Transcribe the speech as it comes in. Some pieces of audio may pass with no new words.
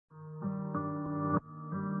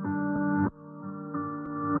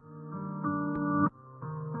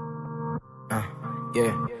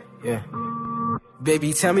Yeah, yeah.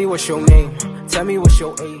 Baby, tell me what's your name. Tell me what's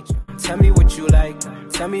your age. Tell me what you like.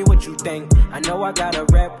 Tell me what you think. I know I got a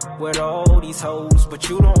rep with all these hoes, but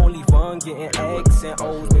you the only one getting X and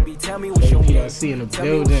O's. Baby, tell me what's your name. PLC in the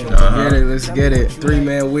building. Get it, let's get it.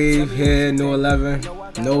 3-man weave here, New 11.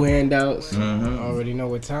 No handouts. Already know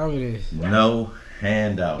what time it is. No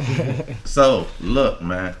handouts. So, look,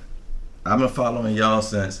 man. I've been following y'all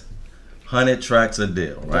since 100 Tracks a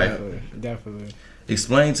Deal, right? Definitely.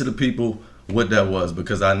 Explain to the people what that was,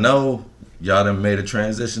 because I know y'all done made a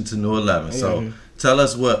transition to New 11. So tell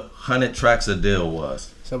us what 100 Tracks a Deal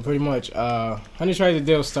was. So pretty much, 100 Tracks a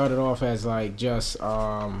Deal started off as like just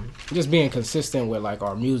being consistent with like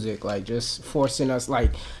our music, like just forcing us,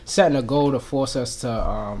 like setting a goal to force us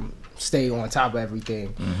to stay on top of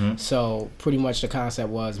everything. So pretty much the concept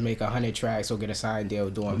was make 100 tracks or get a signed deal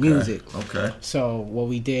doing music. Okay. So what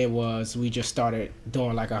we did was we just started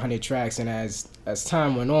doing like 100 tracks, and as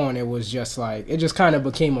time went on, it was just like it just kind of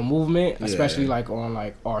became a movement, especially like on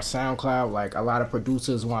like our SoundCloud. Like a lot of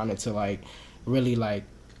producers wanted to like really like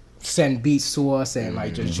send beats to us and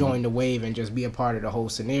like just join the wave and just be a part of the whole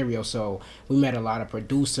scenario. So we met a lot of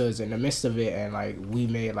producers in the midst of it, and like we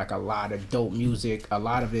made like a lot of dope music. A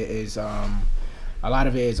lot of it is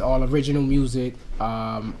all original music,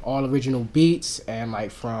 all original beats, and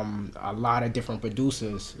like from a lot of different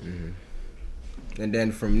producers. And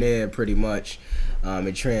then from there, pretty much,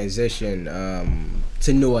 it transitioned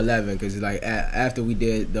to New 11, because like after we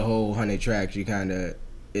did the whole 100 tracks, you kind of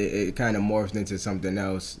it kind of morphed into something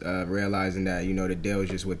else, realizing that, you know, the deal is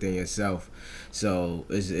just within yourself. So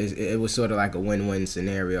it was sort of like a win-win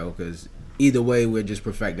scenario, because either way, we're just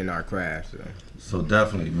perfecting our craft. So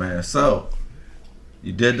definitely, man. So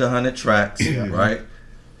you did the 100 tracks, right?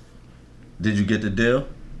 Did you get the deal?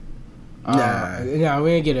 Nah, we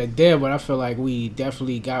didn't get a deal, but I feel like we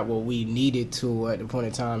definitely got what we needed to at the point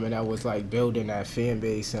in time, and that was like building that fan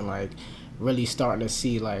base and like really starting to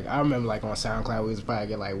see, like, I remember like on SoundCloud we was probably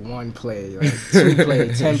get like 1 play, like 2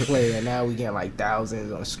 play, 10 play, and now we get like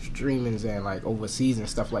thousands on streamings and like overseas and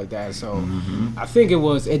stuff like that. So I think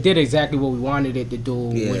it did exactly what we wanted it to do,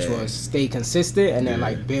 which was stay consistent and then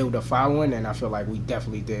like build a following, and I feel like we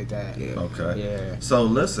definitely did that. So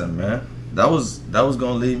listen, man, that was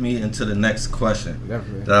gonna lead me into the next question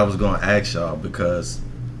that I was gonna ask y'all, because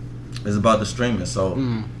it's about the streaming.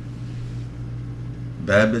 So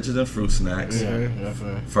Bad Bitches and Fruit Snacks.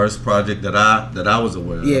 First project that I was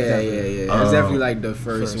aware of. It was definitely like the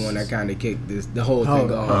first one that kind of kicked the whole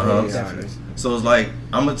thing off. So it's like,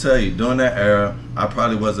 I'm gonna tell you, during that era, I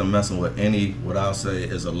probably wasn't messing with any, what I'll say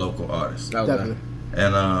is a local artist. Definitely.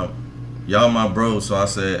 And y'all my bros, so I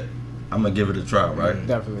said I'm gonna give it a try, right?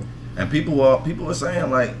 Definitely. And people were saying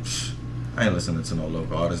like, I ain't listening to no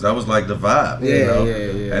local artists. That was like the vibe, you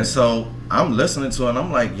know? And so I'm listening to it, and I'm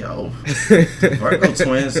like, yo, Virgo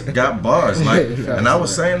Twins got bars. Like, and I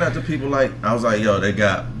was saying that to people, like, I was like, yo, they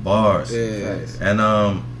got bars.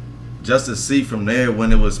 And just to see from there,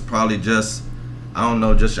 when it was probably just, I don't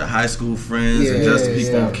know, just your high school friends and just the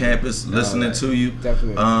people on campus listening to you.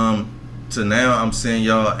 To now I'm seeing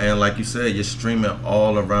y'all, and like you said, you're streaming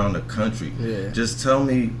all around the country. Just tell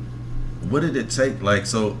me, what did it take? Like,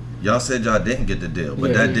 so y'all said y'all didn't get the deal,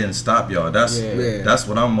 but that didn't stop y'all. That's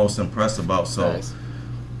what I'm most impressed about. So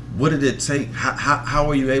what did it take? How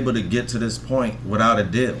were you able to get to this point without a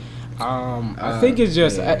deal? I think it's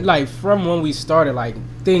just like from when we started, like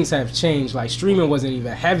things have changed. Like streaming wasn't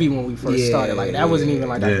even heavy when we first started. Like that wasn't even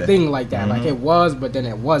like a thing like that. Like it was, but then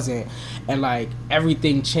it wasn't. And like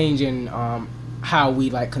everything changing, how we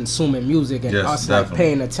like consuming music and us like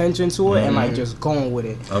paying attention to it and like just going with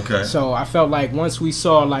it. So I felt like once we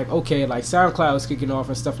saw like, okay, like SoundCloud is kicking off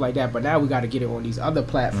and stuff like that, but now we got to get it on these other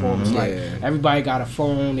platforms. Like everybody got a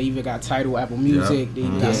phone, they even got Tidal, Apple Music, they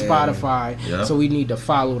even got Spotify. So we need to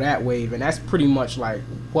follow that wave, and that's pretty much like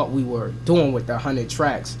what we were doing with the 100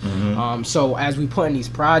 tracks. So as we putting these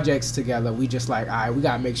projects together, we just like, all right, we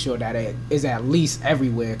gotta make sure that it is at least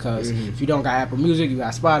everywhere, because if you don't got Apple Music, you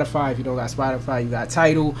got Spotify. If you don't got Spotify, you got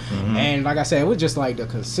Tidal. And like I said, it was just like the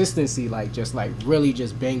consistency, like just like really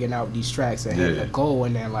just banging out these tracks and hitting the goal.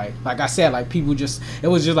 And then like I said, like people just, it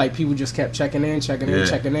was just like people just kept checking in,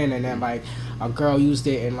 and then like a girl used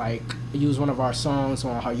it and like used one of our songs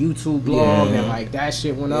on her YouTube blog, and like that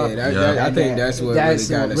shit went up. I think that's what really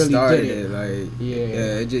kind of started it.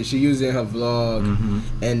 Like she used it in her vlog,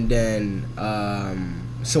 and then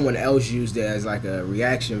someone else used it as like a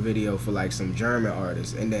reaction video for like some German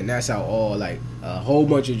artists, and then that's how all like a whole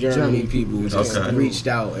bunch of German people just reached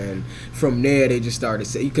out, and from there they just started,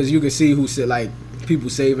 because you can see who said like people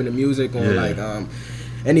saving the music on like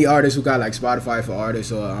any artist who got like Spotify for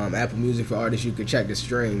artists or Apple Music for artists, you can check the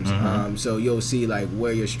streams. So you'll see like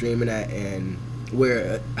where you're streaming at and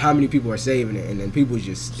how many people are saving it, and then people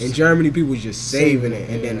just in Germany people just saving it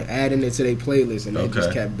and then adding it to their playlist, and they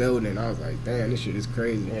just kept building. I was like, damn, this shit is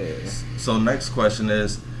crazy. So next question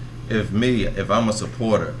is, if I'm a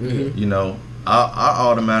supporter, you know, I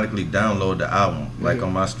automatically download the album like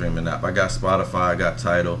on my streaming app. I got Spotify, I got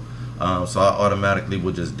Tidal. So I automatically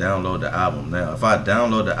would just download the album. Now, if I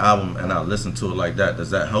download the album and I listen to it like that, does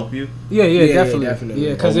that help you? Yeah, definitely.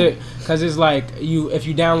 Yeah, because it's like if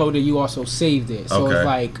you download it, you also saved it. So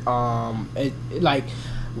it's like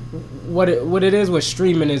what it is with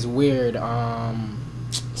streaming is weird.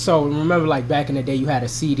 So remember, like back in the day, you had a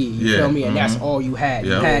CD. You feel me? And that's all you had.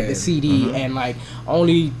 You had the CD, and like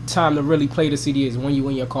only time to really play the CD is when you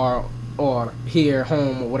in your car or here,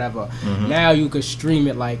 home, or whatever. Now you could stream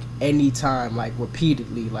it like anytime, like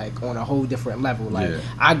repeatedly, like on a whole different level. Like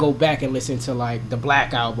I go back and listen to like the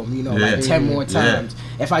Black Album, you know, like 10 more times.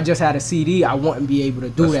 If I just had a CD, I wouldn't be able to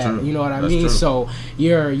do that. True. You know what I mean? True. So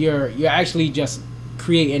you're actually just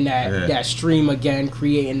creating that stream again,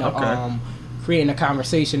 creating the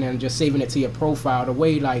conversation and just saving it to your profile. The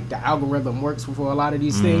way like the algorithm works for a lot of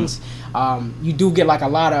these things, you do get like a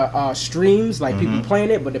lot of streams, like people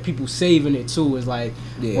playing it, but the people saving it too is like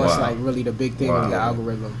what's like really the big thing with the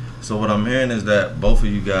algorithm. So what I'm hearing is that both of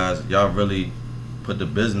you guys, y'all really put the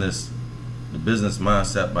business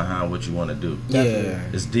mindset behind what you want to do.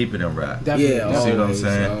 It's deeper than rap. Definitely. You see what I'm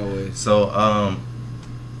saying? Always. So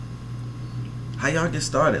how y'all get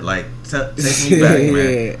started? Like take me back,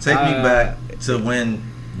 man. Take me back to when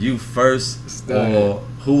you first started. Or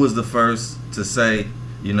who was the first to say,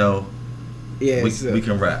 you know, we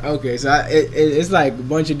can rap. Okay, so it's like a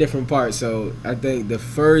bunch of different parts. So I think the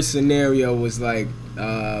first scenario was like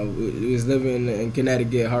we was living in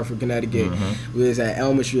Connecticut, Hartford, Connecticut. We was at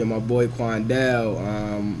Elmer Street, and my boy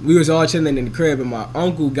Quandell. We was all chilling in the crib, and my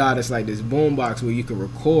uncle got us like this boombox where you could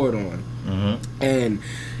record on, and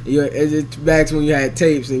it's back when you had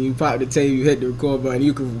tapes and you pop the tape, you hit the record button,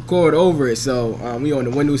 you could record over it. So we on the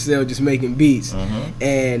windowsill just making beats,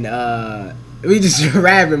 and we just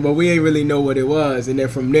rapping, but we ain't really know what it was. And then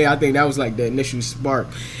from there, I think that was like the initial spark.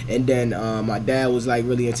 And then my dad was like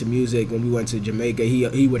really into music. When we went to Jamaica,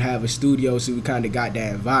 he would have a studio, so we kind of got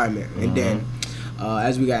that environment. And then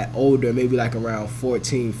as we got older, maybe like around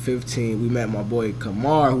 14, 15, we met my boy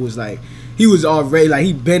Kamar, who was like, he was already like,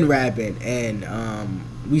 he'd been rapping, and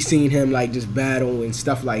we seen him like just battle and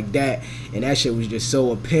stuff like that, and that shit was just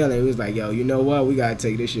so appealing. It was like, yo, you know what, we gotta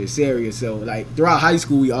take this shit serious. So like throughout high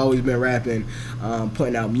school, we always been rapping,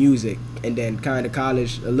 putting out music, and then kind of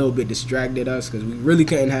college a little bit distracted us because we really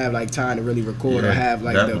couldn't have like time to really record or have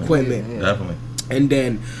like the equipment. Definitely. And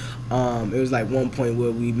then it was like one point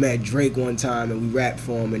where we met Drake one time and we rapped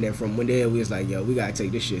for him, and then from there we was like, yo, we gotta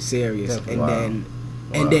take this shit serious.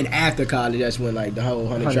 And then after college, that's when like the whole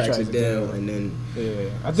 100 tracks a deal, and then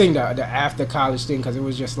I think the after college thing, because it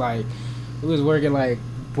was just like it was working like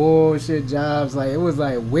bullshit jobs, like it was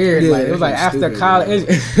like weird, like it was like after stupid, college.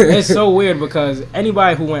 It's so weird because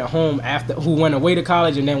anybody who went home who went away to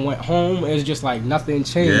college and then went home, it's just like nothing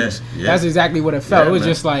changed. That's exactly what it felt. It was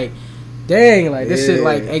just like, dang, like this shit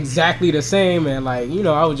like exactly the same, and like, you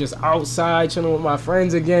know, I was just outside chilling with my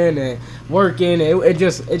friends again and working. It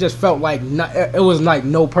just felt like it was like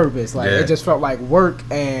no purpose. Like it just felt like work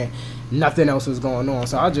and nothing else was going on.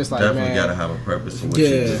 So I was just like, definitely gotta have a purpose for what you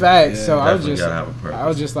do. Facts. So I was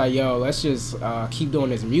just like, yo, let's just keep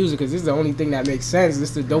doing this music because this is the only thing that makes sense.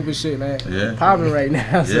 This is the dopest shit that popping right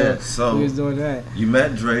now. So we was doing that. You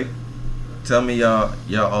met Drake. Tell me y'all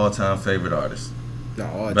all-time favorite artists.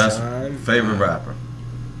 Best favorite rapper.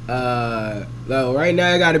 Right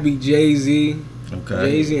now I gotta be Jay-Z. Okay.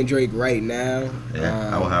 Jay-Z and Drake right now.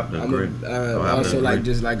 I will have to agree. Like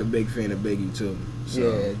just like a big fan of Biggie too. So.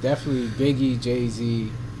 Yeah, definitely Biggie,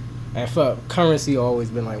 Jay-Z, and for Currency always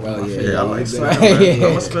been like one of my favorite. I like that.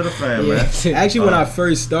 I'm a Spitter fan, man. Actually, when I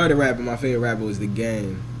first started rapping, my favorite rapper was The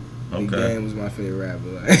Game. The Game was my favorite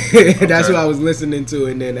rapper. That's what I was listening to,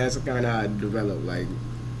 and then that's kind of how I developed like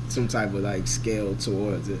some type of like scale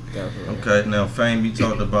towards it. Definitely. Okay, now Fame, you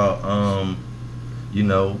talked about you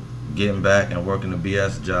know, getting back and working the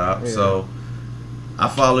BS job. So I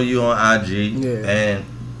follow you on IG, and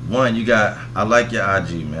I like your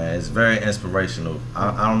IG, man. It's very inspirational.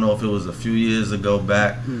 I don't know if it was a few years ago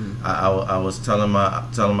back. I was telling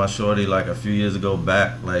my shorty like a few years ago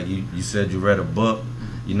back, like you said you read a book,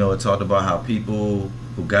 you know, it talked about how people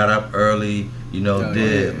who got up early, you know,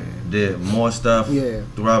 did more stuff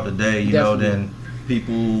throughout the day, you know, than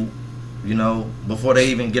people, you know, before they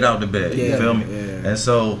even get out the bed. You feel me? And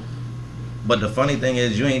so But the funny thing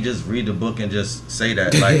is, you ain't just read the book and just say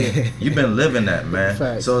that. Like, you've been living that, man.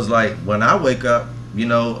 Facts. So it's like, when I wake up, you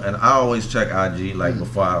know, and I always check IG, like,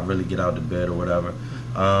 before I really get out of bed or whatever.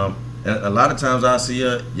 And a lot of times I see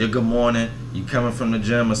your good morning, you coming from the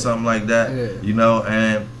gym or something like that, you know,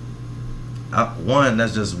 and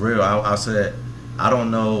that's just real. I said, I don't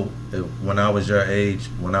know if, when I was your age,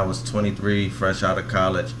 when I was 23, fresh out of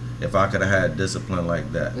college, if I could have had discipline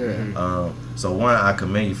like that. So one, I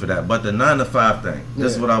commend you for that. But the 9 to 5 thing,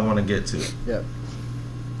 this is what I want to get to. Yeah.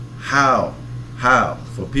 How,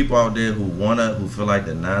 for people out there who feel like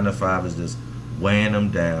the 9 to 5 is just weighing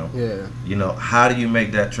them down. Yeah. You know, how do you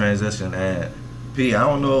make that transition? And P, I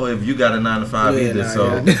don't know if you got a 9 to 5 either.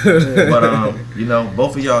 But you know,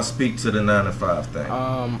 both of y'all speak to the 9 to 5 thing.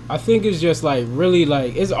 I think it's just like really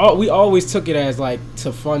like we always took it as like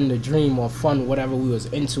to fund the dream or fund whatever we was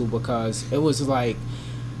into, because it was like,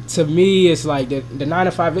 to me, it's like the 9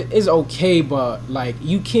 to 5 is okay, but like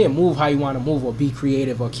you can't move how you want to move or be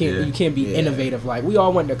creative or you can't be innovative. Like, we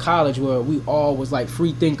all went to college where we all was like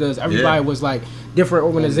free thinkers. Everybody was like different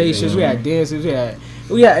organizations. We had dances.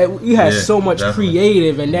 We had so much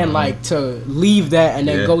creative, and then like to leave that and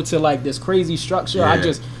then go to like this crazy structure.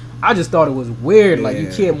 I just thought it was weird. Like, you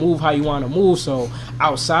can't move how you want to move. So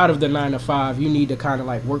outside of the 9 to 5, you need to kind of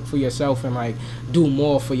like work for yourself and like do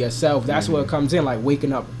more for yourself. That's where it comes in, like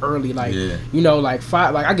waking up early. Like, you know, like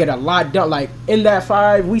 5, like I get a lot done. Like in that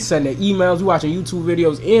 5, we sending emails, we watching YouTube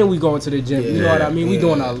videos, and we going to the gym. You know what I mean? We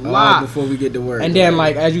doing a lot before we get to work. And then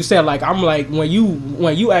like, as you said, like I'm like, when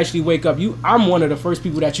you actually wake up, I'm one of the first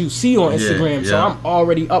people that you see on Instagram. So I'm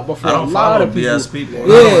already up before a lot of people. BS people.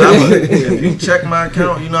 If you check my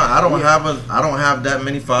account, you know, I don't have that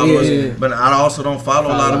many followers, but I also don't follow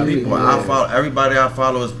a lot of people. I follow everybody I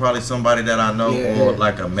follow is probably somebody that I know or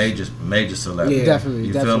like a major celebrity. Definitely.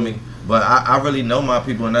 You feel me? But I really know my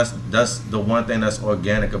people, and that's the one thing that's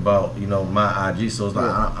organic about, you know, my IG. So it's like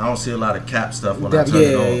I don't see a lot of cap stuff when I turn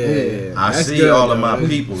it on. I see good, all of my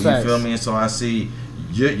people. You feel me? And so I see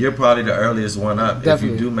you're probably the earliest one up. If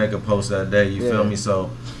you do make a post that day. You feel me? So,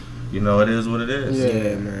 you know, it is what it is.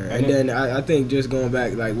 Yeah, man. And then I think just going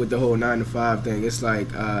back, like with the whole 9 to 5 thing, it's like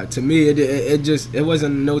to me, it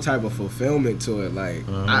wasn't no type of fulfillment to it. Like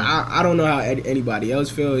I don't know how anybody else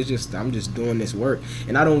feels. It's just I'm just doing this work,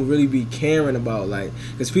 and I don't really be caring about like,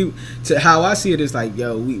 because people, to how I see it is like,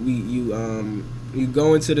 yo, you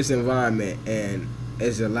go into this environment and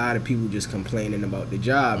there's a lot of people just complaining about the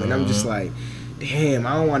job, and I'm just like, damn,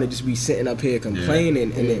 I don't want to just be sitting up here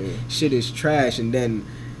complaining and then shit is trash, and then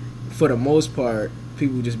for the most part,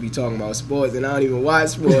 people just be talking about sports, and I don't even watch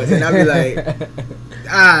sports, and I be like,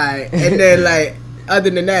 alright, and then like, other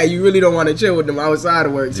than that, you really don't want to chill with them outside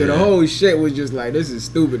of work. So the whole shit was just like, this is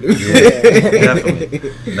stupid.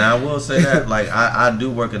 Definitely. Now I will say that, like, I do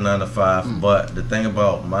work a 9 to 5, but the thing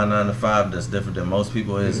about my 9 to 5 that's different than most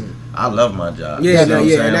people is I love my job. Yeah,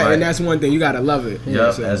 you know and that's one thing, you gotta love it.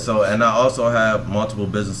 Yep. And I also have multiple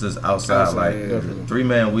businesses outside. Like 3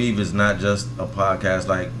 Man Weave is not just a podcast.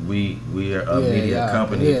 Like we are a media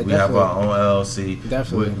company. We have our own LLC.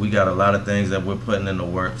 Definitely. We got a lot of things that we're putting in the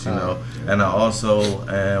works, you know. And I also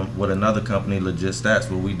am with another company, Legit Stats,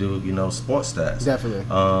 where we do, you know, sports stats. Definitely.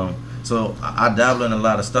 So I dabble in a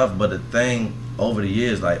lot of stuff, but the thing over the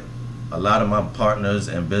years, like, a lot of my partners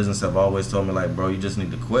in business have always told me, like, bro, you just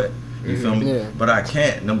need to quit. You feel me? Yeah. But I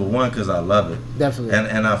can't, number one, because I love it. Definitely.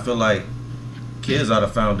 And I feel like kids are the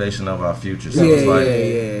foundation of our future. So it's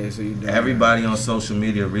like, So everybody on social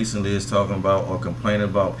media recently is talking about or complaining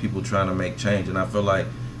about people trying to make change. And I feel like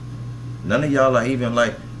none of y'all are even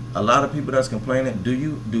like, a lot of people that's complaining, do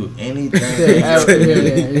you do anything?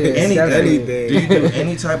 Anything? Do you do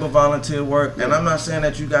any type of volunteer work? And I'm not saying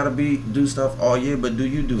that you got to do stuff all year, but do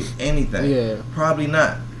you do anything? Yeah. Probably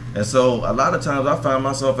not. And so a lot of times I find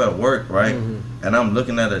myself at work, right? And I'm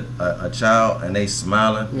looking at a child and they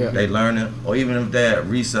smiling, they learning, or even if they're at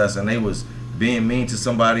recess and they was being mean to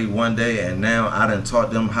somebody one day, and now I done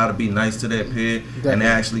taught them how to be nice to their peer, and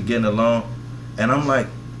they're actually getting along. And I'm like,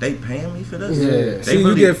 they paying me for this? Yeah. So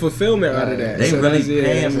you get fulfillment out of that. They really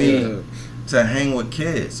paying me to hang with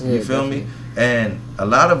kids. You feel me? And a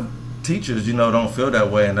lot of teachers, you know, don't feel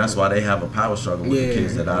that way, and that's why they have a power struggle with the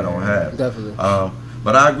kids that I don't have. Definitely.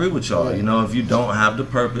 But I agree with y'all. You know, if you don't have the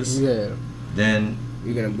purpose, then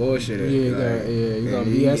you're gonna bullshit it. You're gonna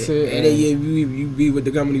BS it. And then you be with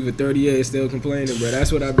the company for 30 years still complaining, bro.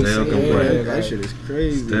 That's what I've been saying. Complaining. That shit is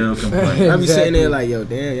crazy. Still complaining. I be sitting there like, yo,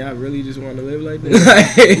 damn, y'all really just want to live like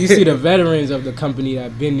this? You see the veterans of the company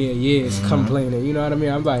that been there years complaining. You know what I mean?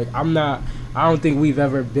 I'm like, I'm not I don't think we've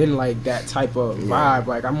ever been like that type of vibe.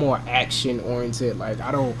 Like I'm more action oriented. Like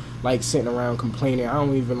I don't like sitting around complaining. I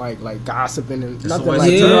don't even like gossiping and nothing like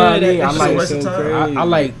that. You know what I mean? I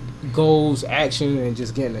like goals, action, and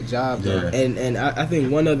just getting a job done. And I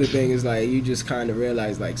think one other thing is like you just kind of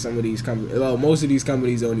realize like some of these companies, well, most of these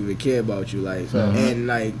companies don't even care about you. Like and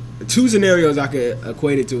like two scenarios I could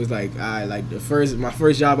equate it to is like my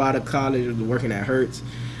first job out of college was working at Hertz.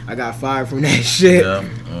 I got fired from that shit.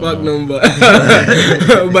 Fuck them, but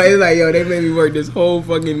it's like, yo, they made me work this whole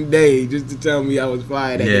fucking day just to tell me I was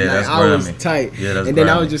fired. That's I was tight. And then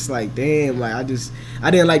I was just like, damn, like I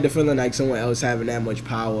didn't like the feeling like someone else having that much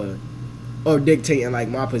power or dictating like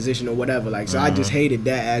my position or whatever. Like, so I just hated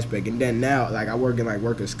that aspect. And then now, like, I work in like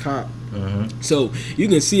workers' comp. So you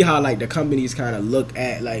can see how like the companies kind of look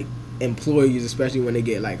at like employees, especially when they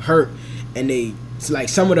get like hurt, and like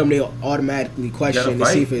some of them they automatically question to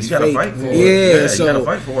see if it's fake. So you gotta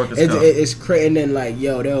fight for workers' comp. It's crazy. And then like,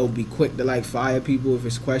 yo, they'll be quick to like fire people if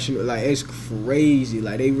it's questionable. Like it's crazy.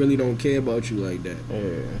 Like they really don't care about you like that.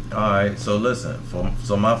 All right, so listen,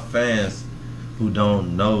 so my fans who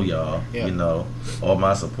don't know y'all, you know, or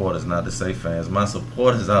my supporters, not to say fans, my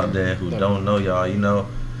supporters out there who don't know y'all, you know,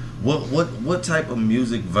 what type of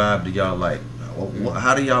music vibe do y'all like?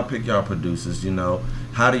 How do y'all pick y'all producers? You know,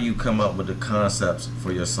 how do you come up with the concepts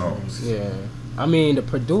for your songs? I mean, the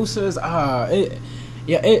producers,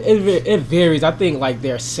 it varies. I think like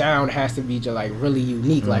their sound has to be just like really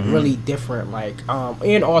unique, like really different, like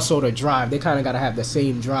and also the drive. They kind of gotta have the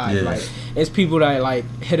same drive. Like it's people that like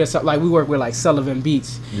hit us up. Like we work with like Sullivan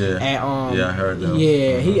Beats. And I heard them.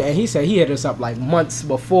 He said he hit us up like months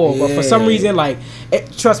before, but for some reason, like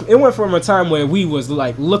trust me, it went from a time where we was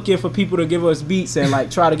like looking for people to give us beats and like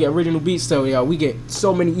try to get original beats. So yo, we get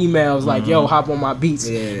so many emails like, yo, hop on my beats.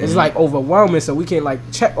 It's like overwhelming, so we can't like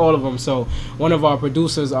check all of them. So one of our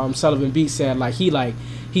producers, Sullivan Beats, said like he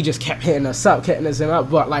just kept hitting us up,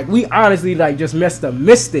 but like we honestly like just missed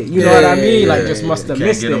it. You know what I mean? Like just must have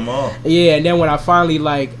missed it. And then when I finally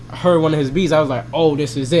like heard one of his beats, I was like, oh,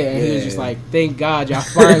 this is it. And he was just like, thank God y'all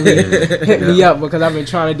finally hit me up, because I've been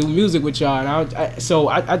trying to do music with y'all. And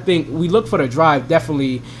I think we look for the drive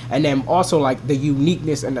definitely, and then also like the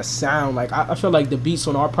uniqueness and the sound. Like I feel like the beats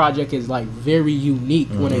on our project is like very unique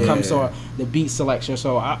when it comes to the beat selection.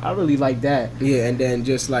 So I really like that. And then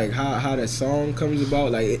just like how the song comes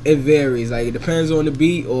about, like it varies. Like it depends on the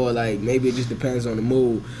beat, or like maybe it just depends on the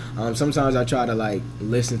mood. Sometimes I try to like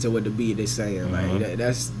listen to what the beat is saying. Like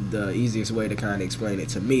that's the easiest way to kind of explain it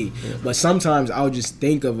to me. But sometimes I'll just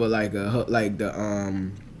think of like a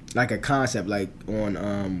concept, like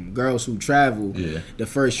on Girls Who Travel, the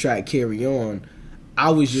first track, Carry On. I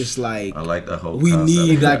was just like, I like the whole we concept.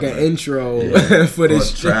 need like an intro for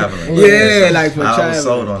this traveling. Like for traveling. I was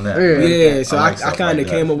sold on that. So I kind of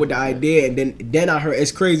came up with the idea, and then I heard,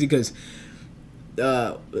 it's crazy because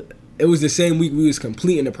it was the same week we was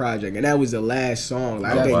completing the project, and that was the last song.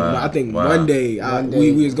 Like, I think Monday.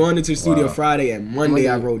 We was going into the studio Friday, and Monday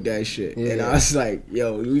I wrote that shit. And I was like,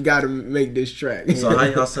 yo, we gotta make this track. So how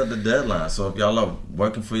y'all set the deadline? So if y'all are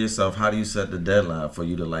working for yourself, how do you set the deadline for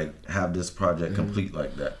you to like have this project complete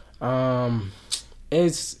like that?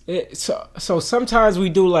 So sometimes we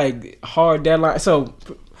do like hard deadlines. So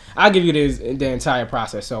I'll give you the entire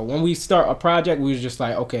process. So when we start a project, we was just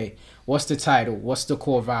like, okay, what's the title? What's the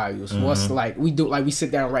core values? What's like we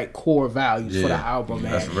sit down and write core values for the album,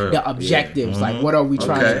 and the objectives. Like what are we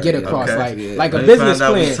trying to get across? Like a business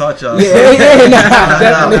plan.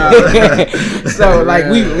 Definitely. So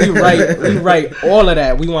like we write all of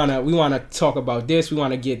that. We wanna talk about this. We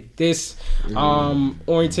wanna get this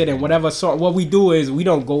oriented, and whatever song. What we do is we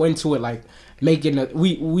don't go into it like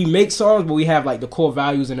we make songs, but we have like the core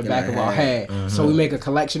values in the back of our head. So we make a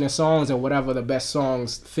collection of songs, and whatever the best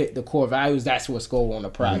songs fit the core values, that's what's going on the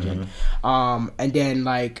project. And then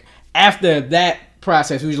like after that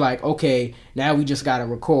process, we was like, okay, now we just gotta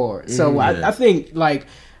record. So I think like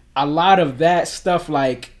a lot of that stuff,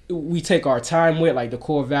 like we take our time with like the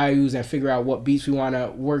core values and figure out what beats we want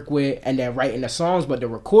to work with, and then writing the songs. But the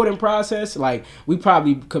recording process, like we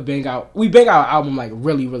probably could bang our album like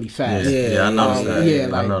really fast. I noticed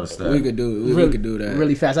that. I noticed that. We could do that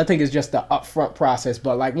really fast. I think it's just the upfront process,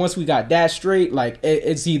 but like once we got that straight, like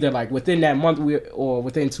it's either like within that month or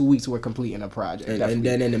within 2 weeks we're completing a project. And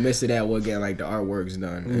then in the midst of that, we'll get like the artworks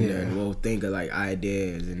done, and then we'll think of like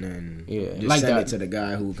ideas, and then just like send it to the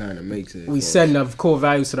guy who kind of makes it. We send the core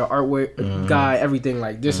values to the artwork guy, everything.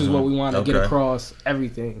 Like this is what we want to get across,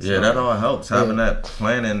 everything. So. That all helps. Having that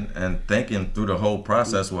planning and thinking through the whole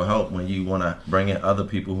process will help when you want to bring in other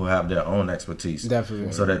people who have their own expertise.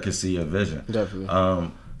 Definitely. So they can see your vision. Definitely.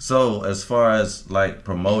 So as far as like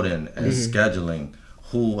promoting and scheduling,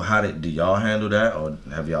 do y'all handle that, or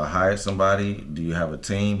have y'all hired somebody? Do you have a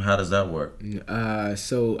team? How does that work?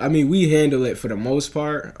 So I mean, we handle it for the most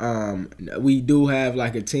part. We do have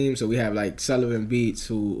like a team, so we have like Sullivan Beats,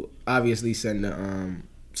 who obviously send the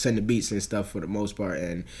beats and stuff for the most part,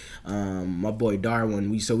 and my boy Darwin.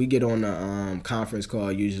 We get on a conference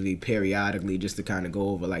call usually periodically just to kind of go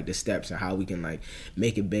over like the steps and how we can like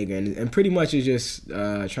make it bigger, and pretty much it's just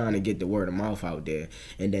trying to get the word of mouth out there.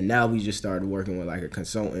 And then now we just started working with like a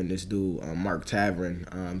consultant, this dude Mark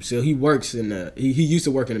Tavern. So he works he used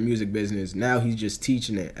to work in the music business. Now he's just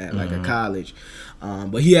teaching it at like a college.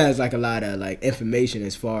 But he has like a lot of like information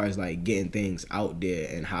as far as like getting things out there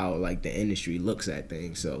and how like the industry looks at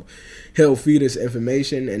things. So he'll feed us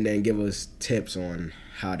information and then give us tips on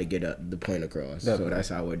how to get the point across. Definitely. So that's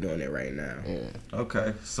how we're doing it right now. Yeah.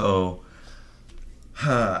 Okay. So,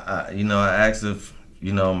 I asked if,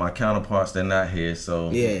 my counterparts, they're not here.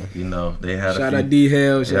 So, they had shout out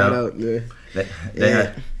D-Hell. Shout out. Yeah.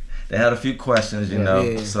 They had a few questions,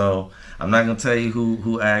 Yeah. So I'm not going to tell you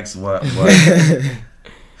who asked what.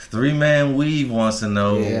 3-Man Weave wants to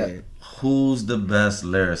know who's the best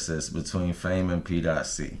lyricist between Fame and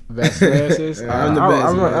P.C. Best lyricist? I'm the best.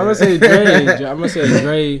 I'm going to say Dre. I'm going to say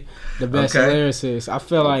Dre, the best lyricist. I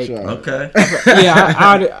feel like... Okay.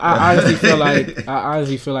 I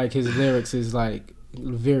honestly feel like his lyrics is like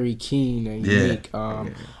very keen and unique.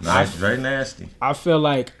 Nice, very nasty. I feel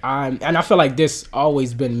like I feel like this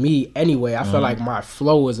always been me anyway. I feel like my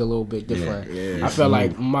flow is a little bit different. I feel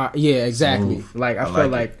like exactly. Smooth. Like I feel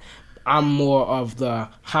like I'm more of the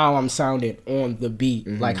how I'm sounding on the beat,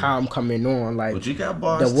 like how I'm coming on, like but you got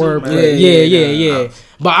bars the word. Yeah.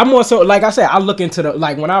 But I'm also, like I said, I look into the,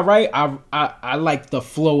 like when I write, I like the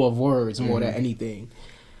flow of words more than anything.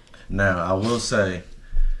 Now I will say,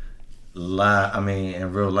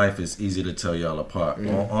 in real life, it's easy to tell y'all apart.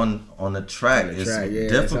 On the track, it's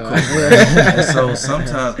difficult. And so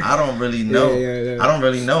sometimes I don't really know. I don't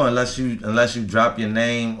really know unless you drop your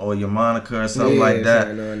name or your moniker or something like that.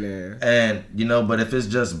 And but if it's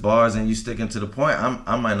just bars and you sticking to the point,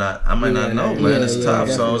 I might not know, man. It's tough.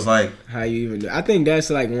 Definitely. So it's like how you even do. I think that's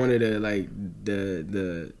like one of the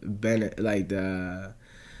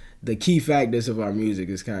the key factors of our music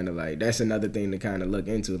is kind of like, that's another thing to kind of look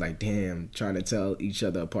into, like, damn, trying to tell each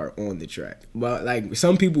other apart on the track. But like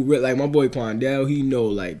some people, like my boy Quandell, he know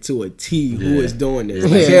like to a T who is doing this.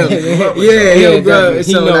 Like, bro.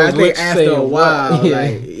 So like, I think after a while,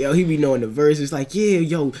 like, he be knowing the verses, like,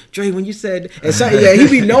 Dre, when you said, and so he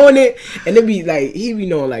be knowing it, and then he be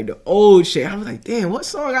knowing like the old shit. I was like, damn, what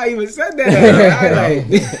song I even said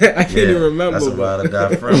that? I can't even remember. That's about a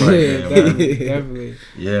die friend right there, man. Definitely.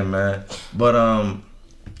 Yeah, man. But I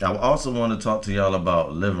also want to talk to y'all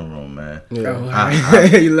about Living Room, man. You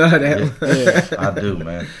love that. I do,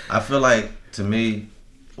 man. I feel like, to me,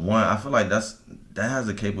 I feel like that has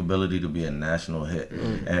the capability to be a national hit,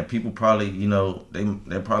 and people probably,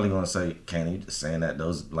 they're probably gonna say, "Kenny, you just saying that?"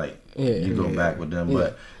 Those you go back with them,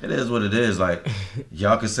 but it is what it is. Like,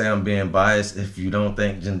 y'all can say I'm being biased if you don't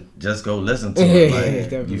think, just go listen to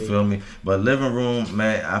it. Like, you feel me? But Living Room,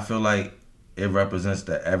 man, I feel like it represents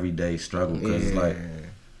the everyday struggle, because like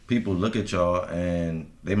people look at y'all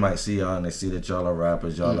and they might see y'all and they see that y'all are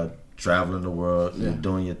rappers, y'all are traveling the world, you're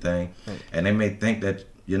doing your thing, and they may think that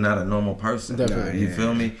you're not a normal person. You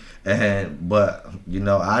feel me? But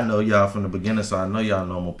I know y'all from the beginning, so I know y'all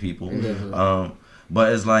normal people.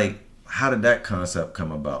 But it's like, how did that concept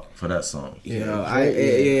come about for that song? So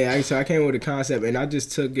I came with a concept, and I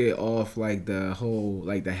just took it off like the whole,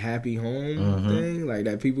 like the happy home thing, like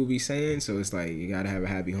that people be saying. So it's like, you gotta have a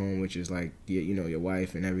happy home, which is like your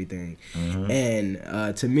wife and everything. And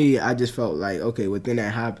to me, I just felt like, okay, within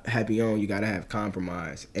that happy home, you gotta have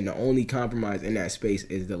compromise, and the only compromise in that space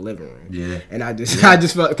is the living room. And I just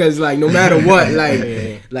felt, because like no matter what,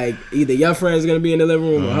 like either your friend's gonna be in the living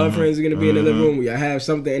room or her friends are gonna be in the living room. We have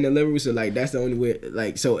something in the living room. So like that's the only way.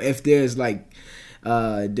 Like, so if there's like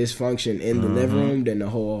dysfunction in the living room, then the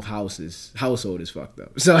whole household is fucked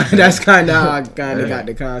up. So that's kind of how I got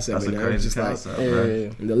the concept. That's a crazy concept.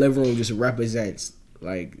 The living room just represents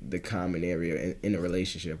like the common area in a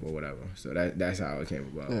relationship or whatever. So that's how it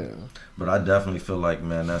came about. But I definitely feel like,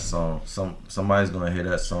 man, that song, somebody's gonna hear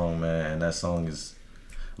that song, man, and that song is.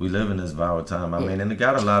 We live in this viral time. I mean, and it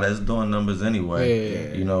got a lot of, it's doing numbers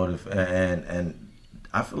anyway. And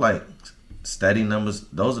I feel like steady numbers,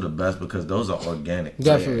 those are the best, because those are organic.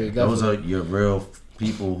 Definitely. Those are your real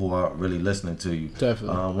people who are really listening to you.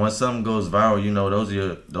 Definitely. When something goes viral,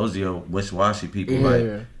 those are your wish-washy people.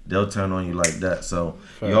 They'll turn on you like that. So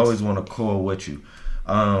you always want a core with you.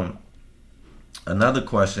 Another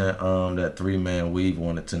question that 3-Man Weave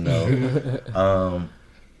wanted to know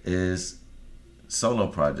is solo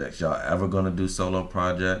projects. Y'all ever gonna do solo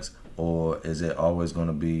projects, or is it always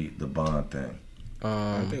gonna be the Bond thing?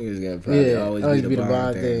 I think it's gonna probably always be the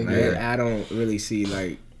Bond thing. Like, I don't really see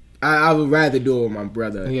like I would rather do it with my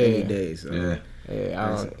brother any day. So.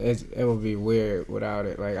 Yeah, it would be weird without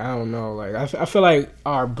it. Like, I don't know. Like, I feel like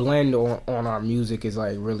our blend on our music is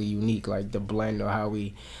like really unique. Like the blend of how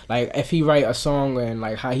we, like, if he write a song and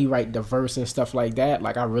like how he write the verse and stuff like that.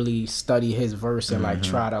 Like, I really study his verse and like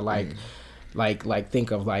try to like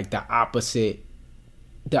think of like the opposite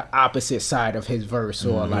side of his verse,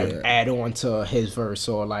 or like add on to his verse,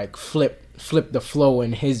 or like flip the flow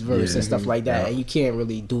in his verse and stuff like that. And you can't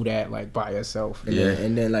really do that like by yourself.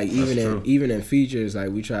 And then like even in features, like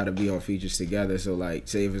we try to be on features together. So like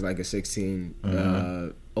say if it's like a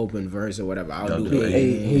 16 open verse or whatever, I'll do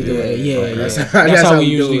it. That's how we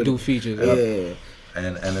usually do features.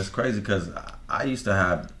 And it's crazy because I used to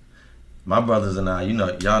have my brothers and I,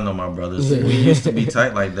 y'all know my brothers. We used to be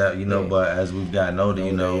tight like that, but as we've gotten older,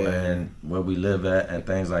 and where we live at and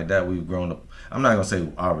things like that, we've grown up. I'm not going to say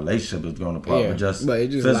our relationship has grown apart, but just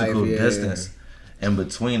physical distance in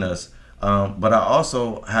between us. But I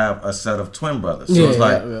also have a set of twin brothers. So it's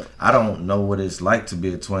like, I don't know what it's like to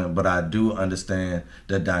be a twin, but I do understand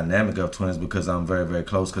the dynamic of twins because I'm very, very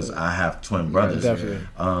close because I have twin brothers.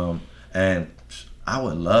 And I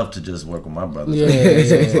would love to just work with my brothers. So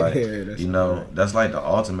it's like, that's like the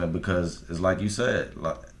ultimate because it's like you said,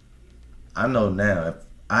 like, I know now, if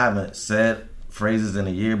I haven't said phrases in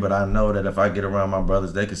a year, but I know that if I get around my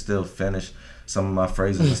brothers, they can still finish some of my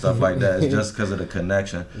phrases and stuff like that. It's just because of the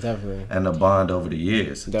connection and the bond over the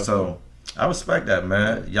years. So I respect that,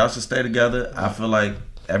 man. Y'all should stay together. I feel like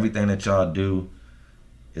everything that y'all do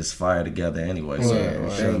is fire together anyway. So you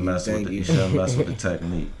shouldn't mess with the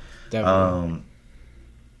technique.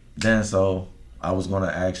 Then so I was gonna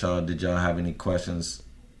ask y'all, did y'all have any questions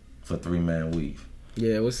for 3-Man Weave?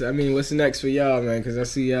 Yeah, what's next for y'all, man? Because I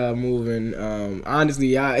see y'all moving. Honestly,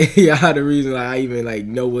 y'all the reason I even like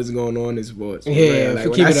know what's going on in sports. Yeah, like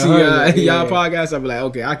when I see y'all podcast, I'm like,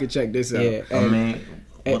 okay, I can check this out. Yeah, I mean,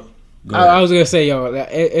 I was gonna say,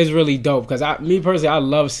 it's really dope because me personally, I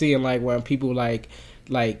love seeing like when people like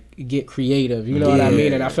get creative, you know what I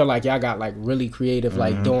mean? And I feel like y'all got like really creative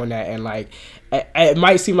like doing that, and like it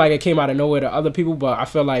might seem like it came out of nowhere to other people, but I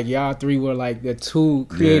feel like y'all three were like the two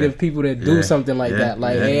creative people that do something like that.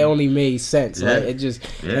 Like it only made sense. Like it's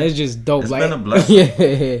just dope. It's like been a blessing.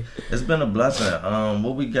 It's been a blessing.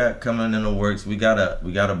 What we got coming in the works? We got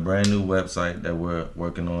a brand new website that we're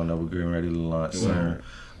working on that we're getting ready to launch soon.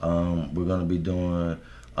 We're gonna be doing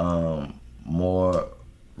more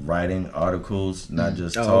writing articles, not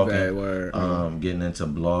just talking. Getting into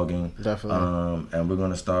blogging. Definitely. And we're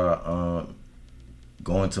gonna start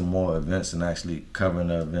going to more events and actually covering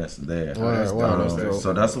the events there.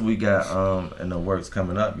 So that's what we got in the works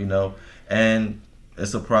coming up, and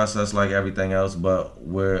it's a process like everything else, but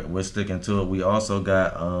we're sticking to it. We also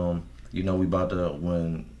got we about to,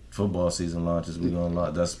 when football season launches, we're gonna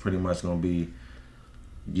launch. That's pretty much gonna be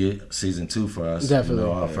season 2 for us. Definitely.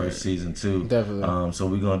 Our first season 2. Definitely. So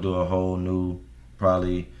we're gonna do a whole new,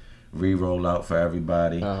 probably re-roll out for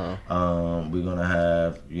everybody. We're gonna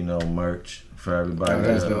have merch for everybody.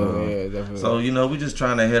 Definitely. So we're just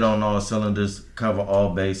trying to hit on all cylinders, cover all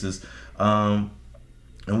bases, and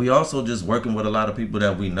we also just working with a lot of people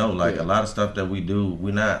that we know. Like a lot of stuff that we do,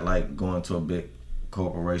 we're not like going to a big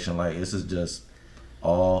corporation. Like this is just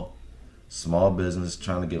all small business,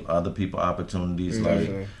 trying to give other people opportunities.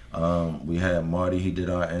 Like we had Marty, he did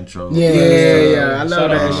our intro. I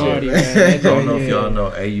love that Marty, man. I don't know if y'all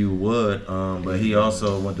know A.U. Wood, but he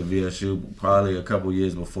also went to VSU probably a couple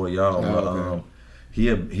years before y'all. He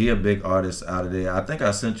a big artist out of there. I think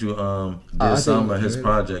I sent you some of his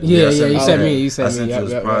project. You sent me. I sent you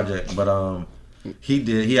his project, but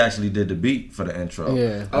he actually did the beat for the intro.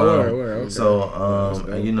 Okay.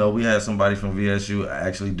 So we had somebody from VSU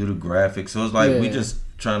actually do the graphics. So it's like we just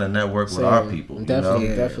trying to network with our people.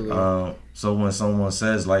 Definitely. So when someone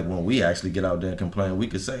says, like, when we actually get out there and complain, we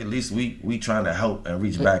could say at least we trying to help and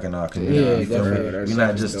reach back in our community. We're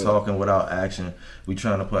not just talking without action. We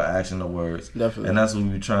trying to put action to words. Definitely. And that's what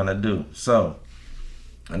we're trying to do. So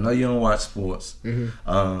I know you don't watch sports,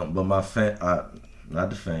 but my not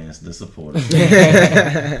the fans, the supporters.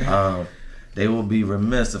 They will be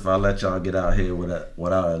remiss if I let y'all get out here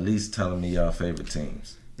without at least telling me y'all favorite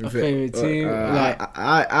teams. A favorite team?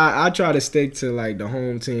 I try to stick to like the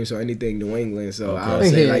home team, so anything New England. So I'll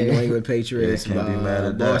say like New England Patriots,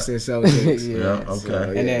 Boston Celtics. Okay.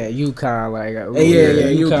 So, and then UConn, like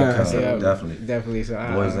UConn. Definitely. So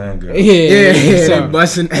boys and girls. So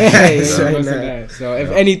busting ass. So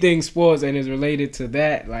if anything sports and is related to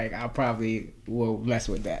that, like I probably will mess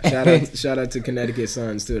with that. Shout out to Connecticut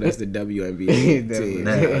Suns too. That's the WNBA team.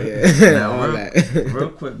 Now, real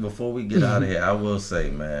quick before we get out of here, I will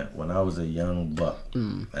say, man, when I was a young buck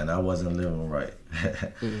and I wasn't living right,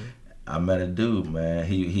 I met a dude, man.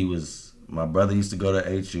 He was, my brother used to go to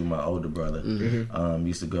HU, my older brother,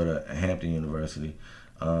 used to go to Hampton University.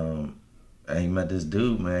 And he met this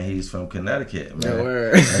dude, man. He's from Connecticut,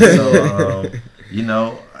 man. And so, you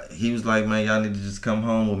know, he was like, man, y'all need to just come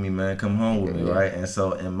home with me, man. Come home with me, right? And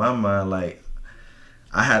so in my mind, like,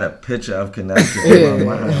 I had a picture of Connecticut in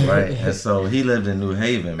my mind, right? And so he lived in New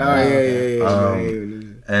Haven,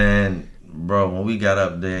 man. And, bro, when we got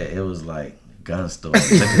up there, it was like gun store,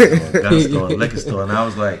 liquor store. And I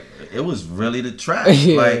was like, it was really the trap.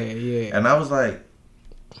 And I was like,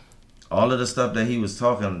 all of the stuff that he was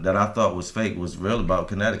talking that I thought was fake was real about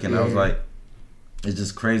Connecticut. And I was like, it's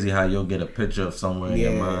just crazy how you'll get a picture of somewhere in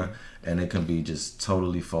your mind and it can be just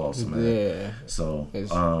totally false, man. So,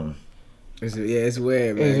 it's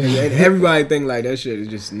weird, man. And everybody think like that shit is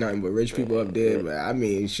just nothing but rich people up there. But I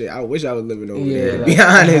mean, shit, I wish I was living over there, to be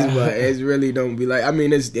honest. But it's really don't be like. I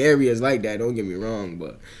mean, it's areas like that. Don't get me wrong,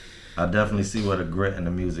 but I definitely see where the grit and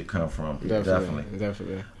the music come from. Definitely.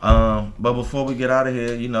 But before we get out of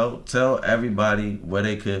here, you know, tell everybody where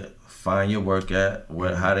they could find your work at,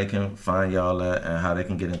 how they can find y'all at, and how they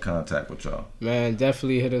can get in contact with y'all. Man,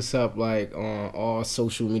 definitely hit us up like on all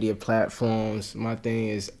social media platforms. My thing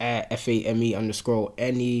is at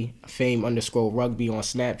FAME_NE, Fame_Rugby on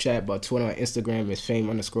Snapchat, but Twitter and Instagram is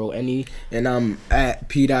Fame_NE. And I'm at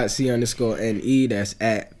P.C_NE, that's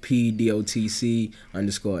at PDOTC_NE,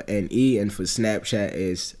 and for Snapchat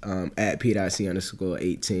is at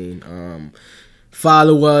P.C_18.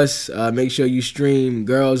 Follow us. Make sure you stream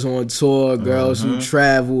Girls on Tour, Girls Who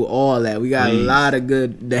Travel, all that. We got a lot of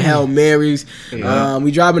good. The Hail Marys.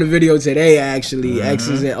 We dropping a video today, actually.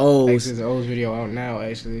 X's and O's. X's and O's video out now,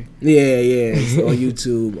 actually. Yeah, it's on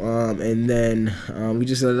YouTube. And then we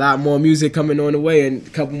just a lot more music coming on the way, and a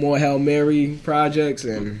couple more Hail Mary projects,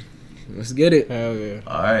 and let's get it. Hell yeah.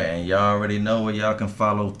 All right, and y'all already know where y'all can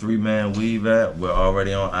follow 3Man Weave at. We're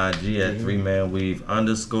already on IG at 3Man Weave _,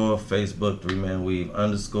 Facebook 3Man Weave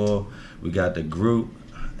 _. We got the group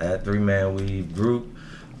at 3Man Weave group.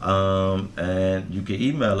 And you can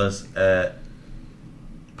email us at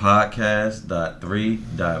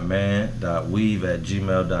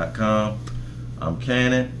podcast.3.man.weave@gmail.com. I'm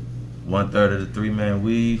Cannon, 1/3 of the 3Man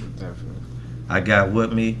Weave. Definitely. I got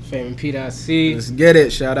with me Fame P.C. Let's get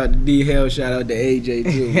it. Shout out to D Hell. Shout out to AJ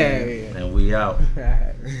too. Yeah. And we out.